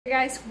Hey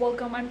guys,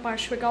 welcome. I'm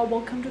Parshvika.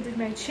 Welcome to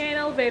my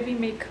channel where we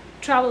make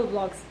travel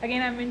vlogs.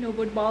 Again, I'm in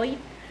Ubud, Bali.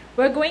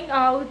 We're going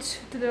out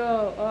to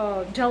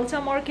the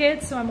Delta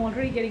market, so I'm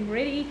already getting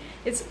ready.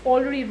 It's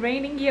already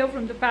raining here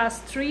from the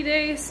past 3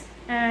 days,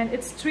 and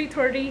it's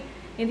 3:30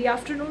 in the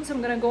afternoon. So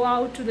I'm gonna go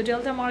out to the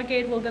Delta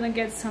market. We're gonna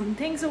get some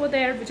things over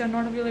there which are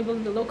not available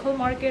in the local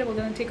market. We're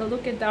gonna take a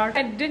look at that.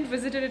 I didn't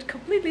visit it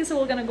completely, so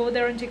we're gonna go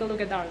there and take a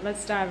look at that.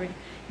 Let's dive in.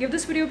 Give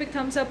this video a big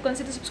thumbs up.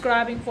 Consider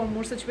subscribing for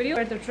more such videos.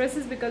 Wear the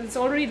dresses because it's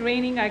already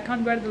raining. I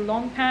can't wear the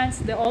long pants.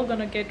 They're all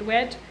gonna get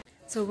wet.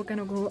 So we're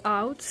gonna go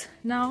out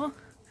now.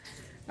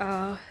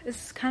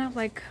 It's kind of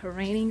like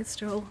raining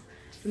still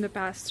from the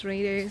past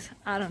 3 days.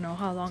 I don't know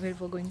how long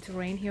it will going to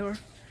rain here.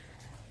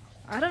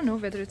 I don't know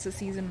whether it's a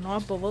season or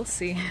not, but we'll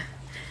see.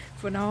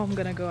 For now, I'm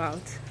gonna go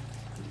out.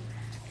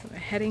 So we're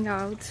heading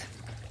out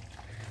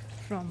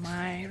from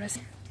my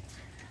residence.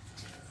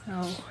 So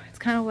it's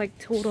kind of like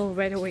total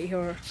wet away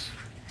here.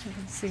 You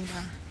can see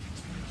that.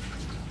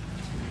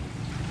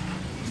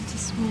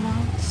 Just move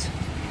out.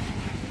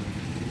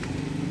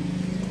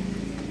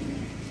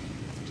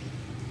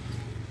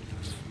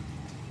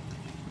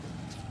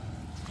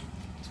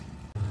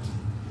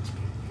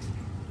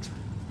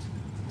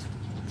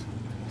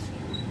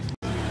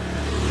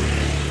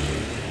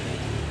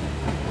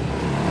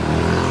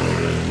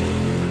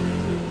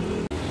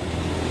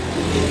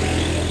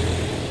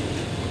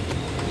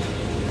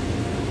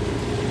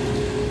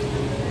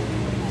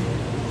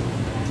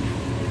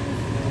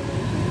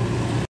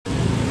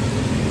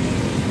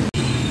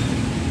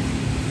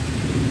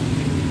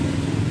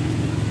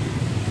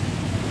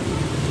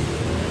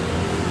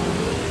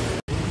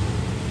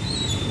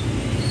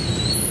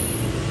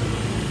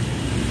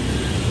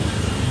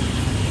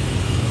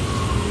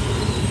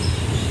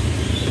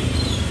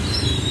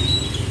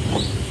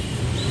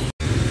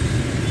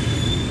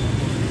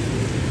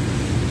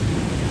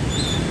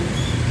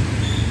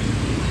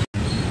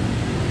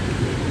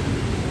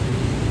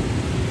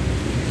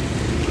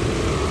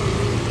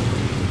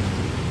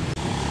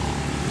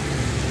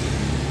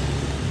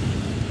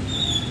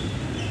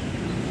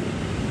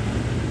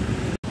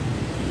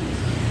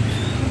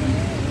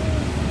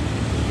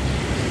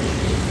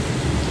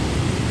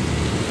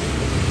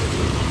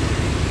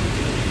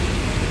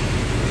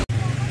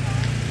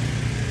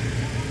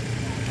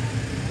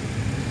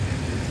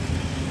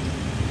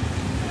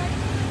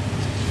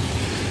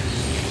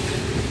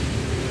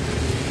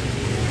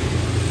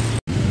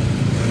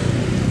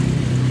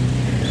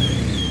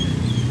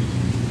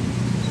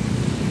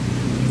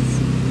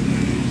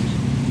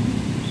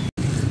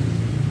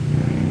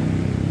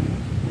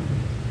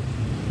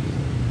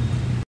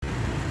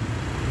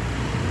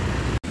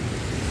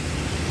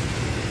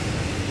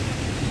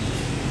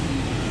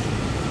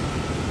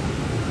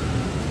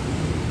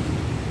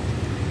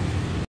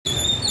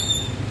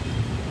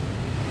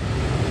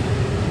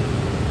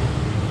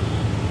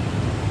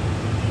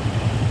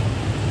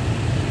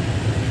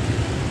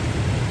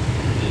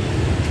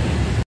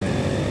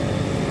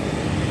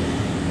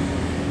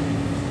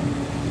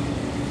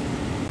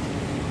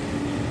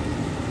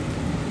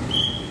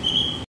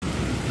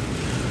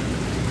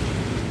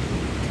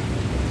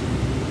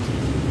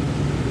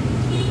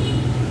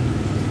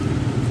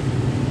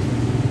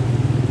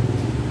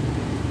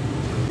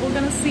 We're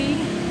gonna see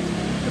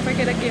if I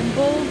get a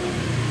gimbal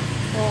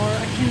or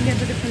I can get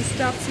the different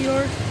stuffs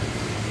here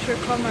to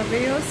record my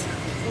videos.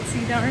 We'll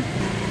see there.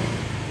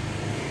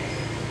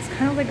 It's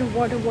kind of like a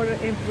water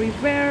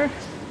everywhere.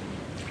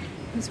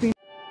 It's been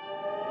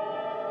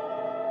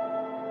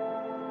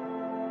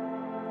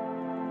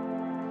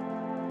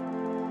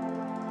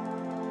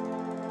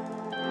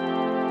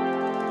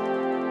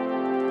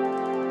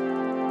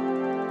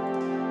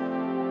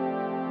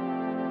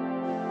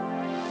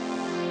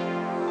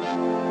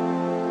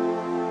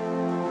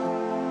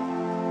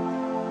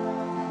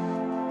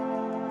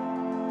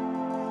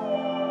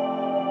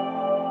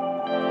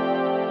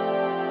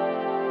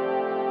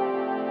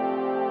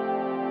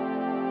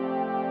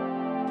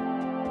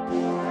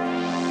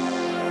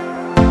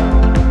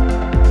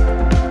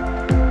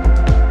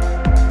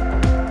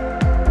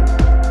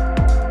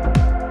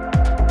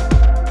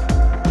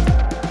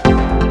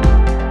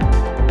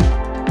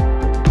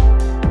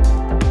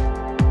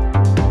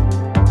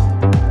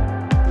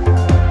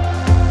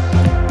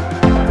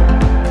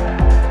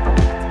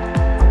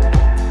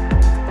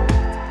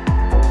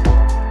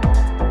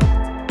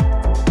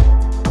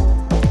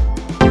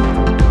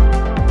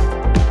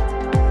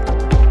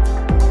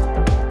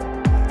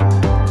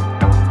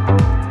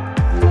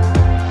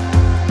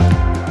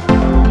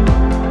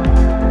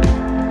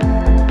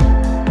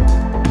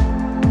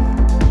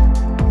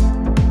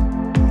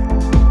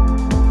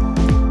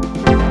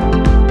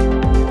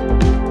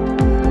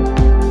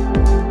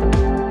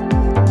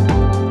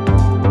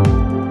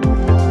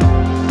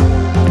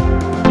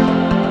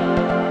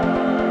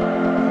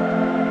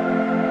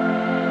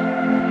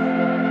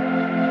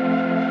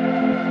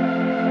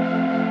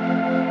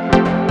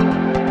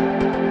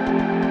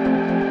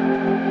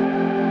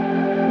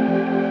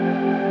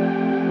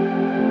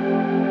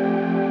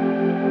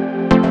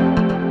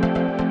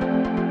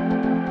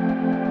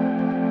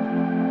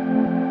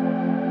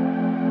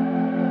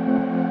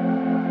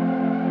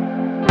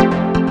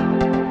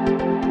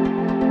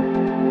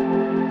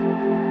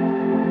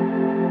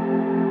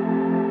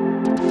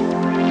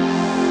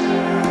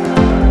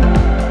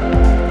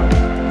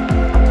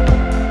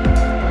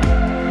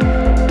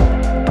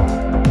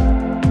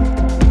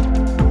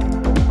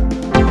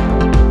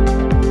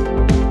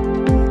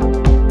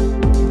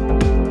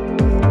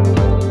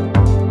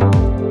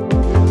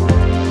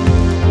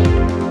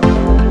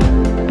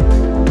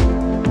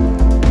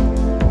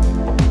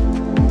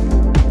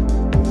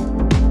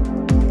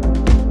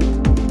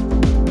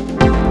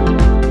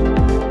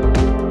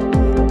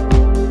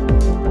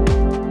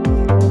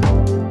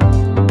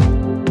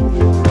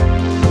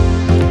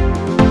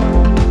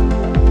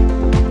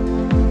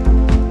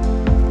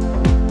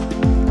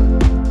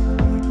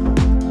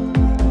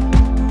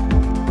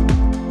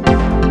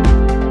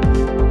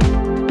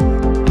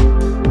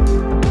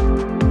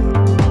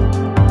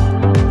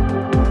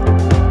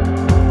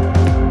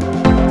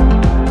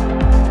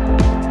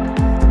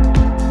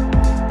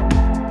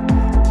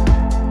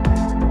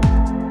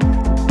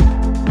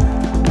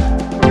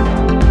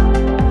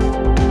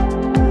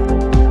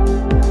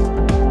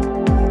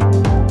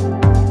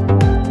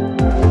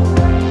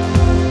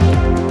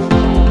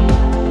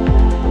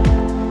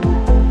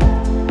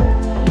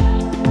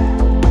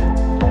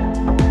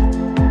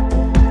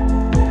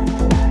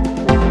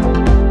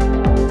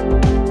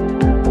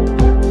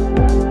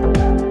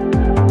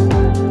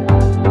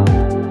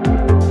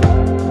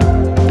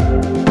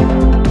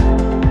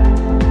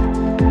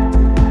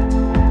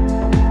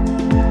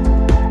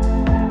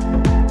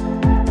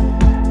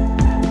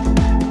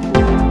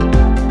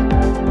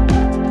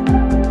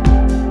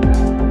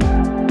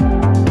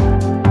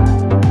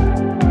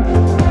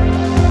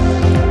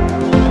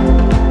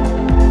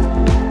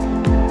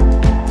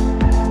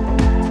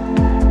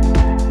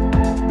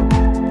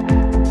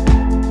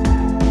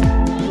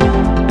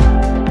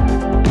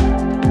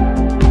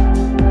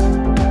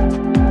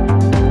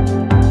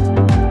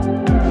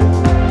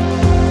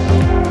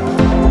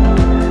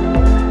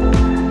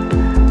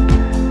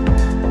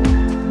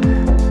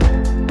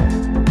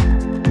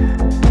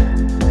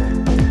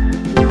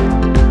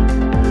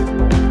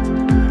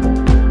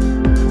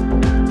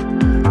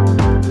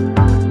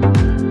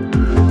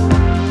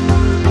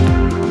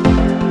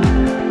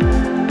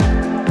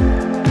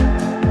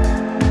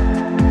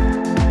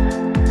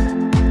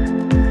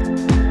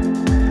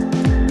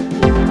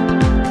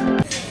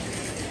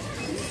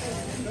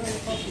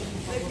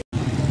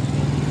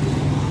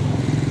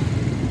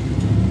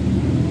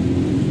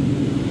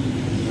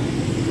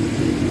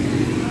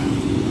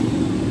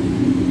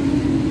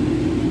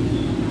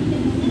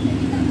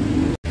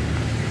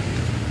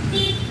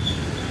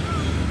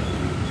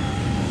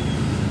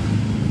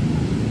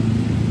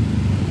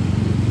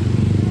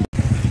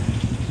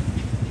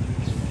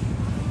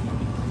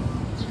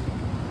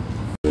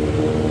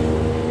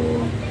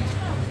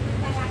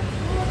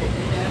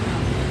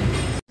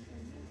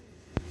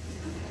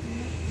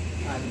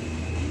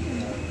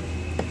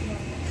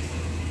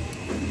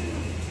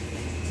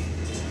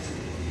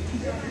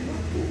I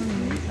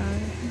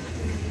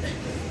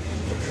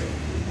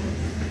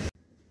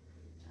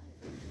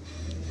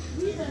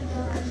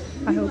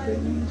hope it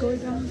won't go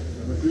down.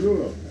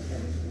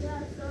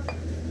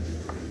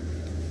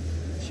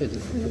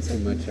 Shouldn't put too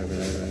much over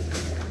there, right?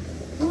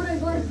 What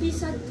am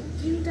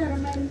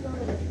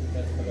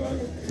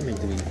I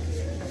doing?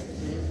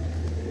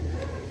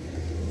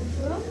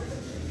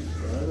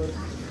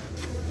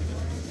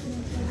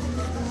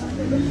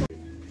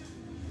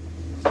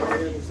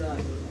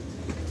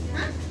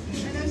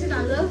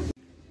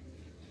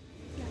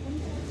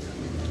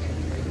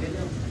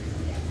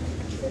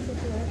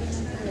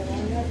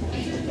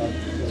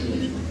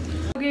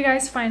 Okay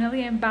guys,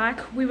 finally I'm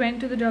back. We went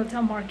to the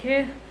Delta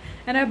market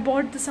and I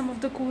bought some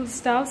of the cool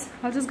stuffs.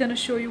 I'm just gonna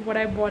show you what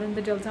I bought in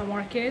the Delta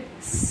market.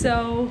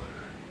 So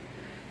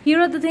here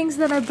are the things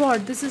that I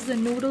bought. This is the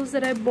noodles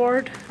that I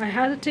bought. I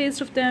had a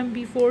taste of them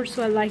before,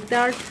 so I like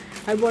that.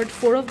 I bought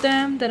 4 of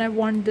them. Then I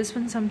want this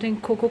one, something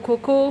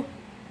cocoa,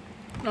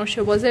 not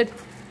sure was it.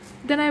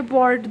 Then I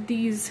bought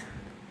these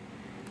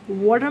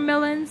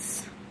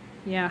watermelons,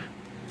 yeah.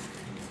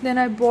 Then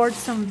I bought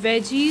some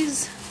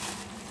veggies,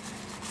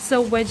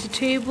 so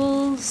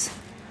vegetables.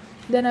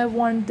 Then I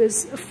want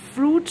this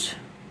fruit,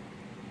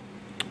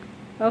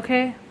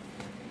 okay.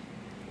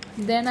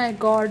 Then I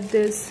got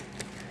this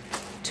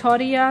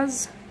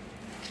tortillas.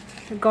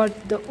 I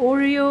got the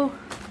Oreo.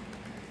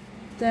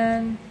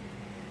 Then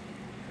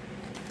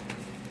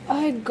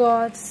I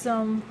got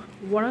some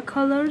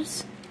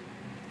watercolors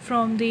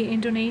from the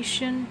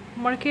Indonesian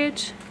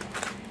market,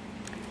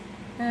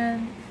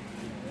 and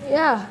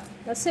yeah,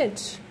 that's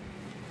it.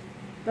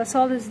 That's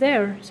all is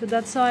there. So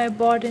that's how I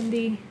bought in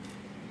the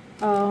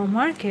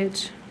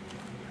market.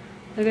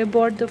 Like I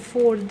bought the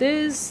 4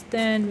 this,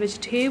 then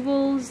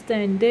vegetables,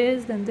 then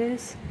this, then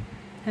this,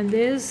 and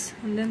this,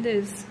 and then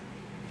this.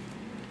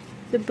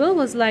 The bill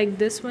was like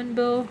this one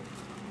bill.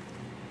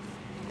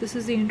 This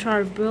is the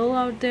entire bill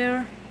out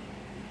there.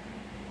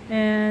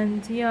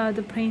 And yeah,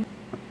 the paint,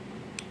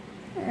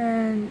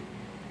 and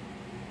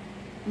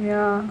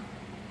yeah,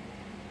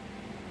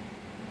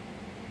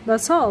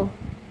 that's all.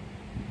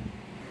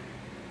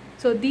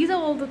 So these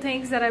are all the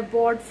things that I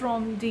bought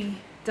from the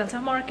Delta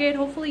market.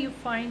 Hopefully you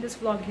find this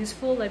vlog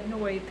useful. Let me know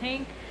what you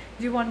think.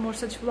 Do you want more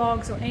such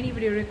vlogs or any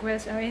video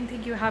requests or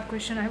anything you have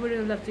question? I would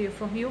really love to hear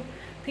from you.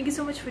 Thank you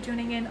so much for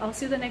tuning in. I'll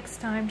see you the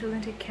next time. Till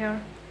then, take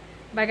care.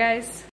 Bye guys.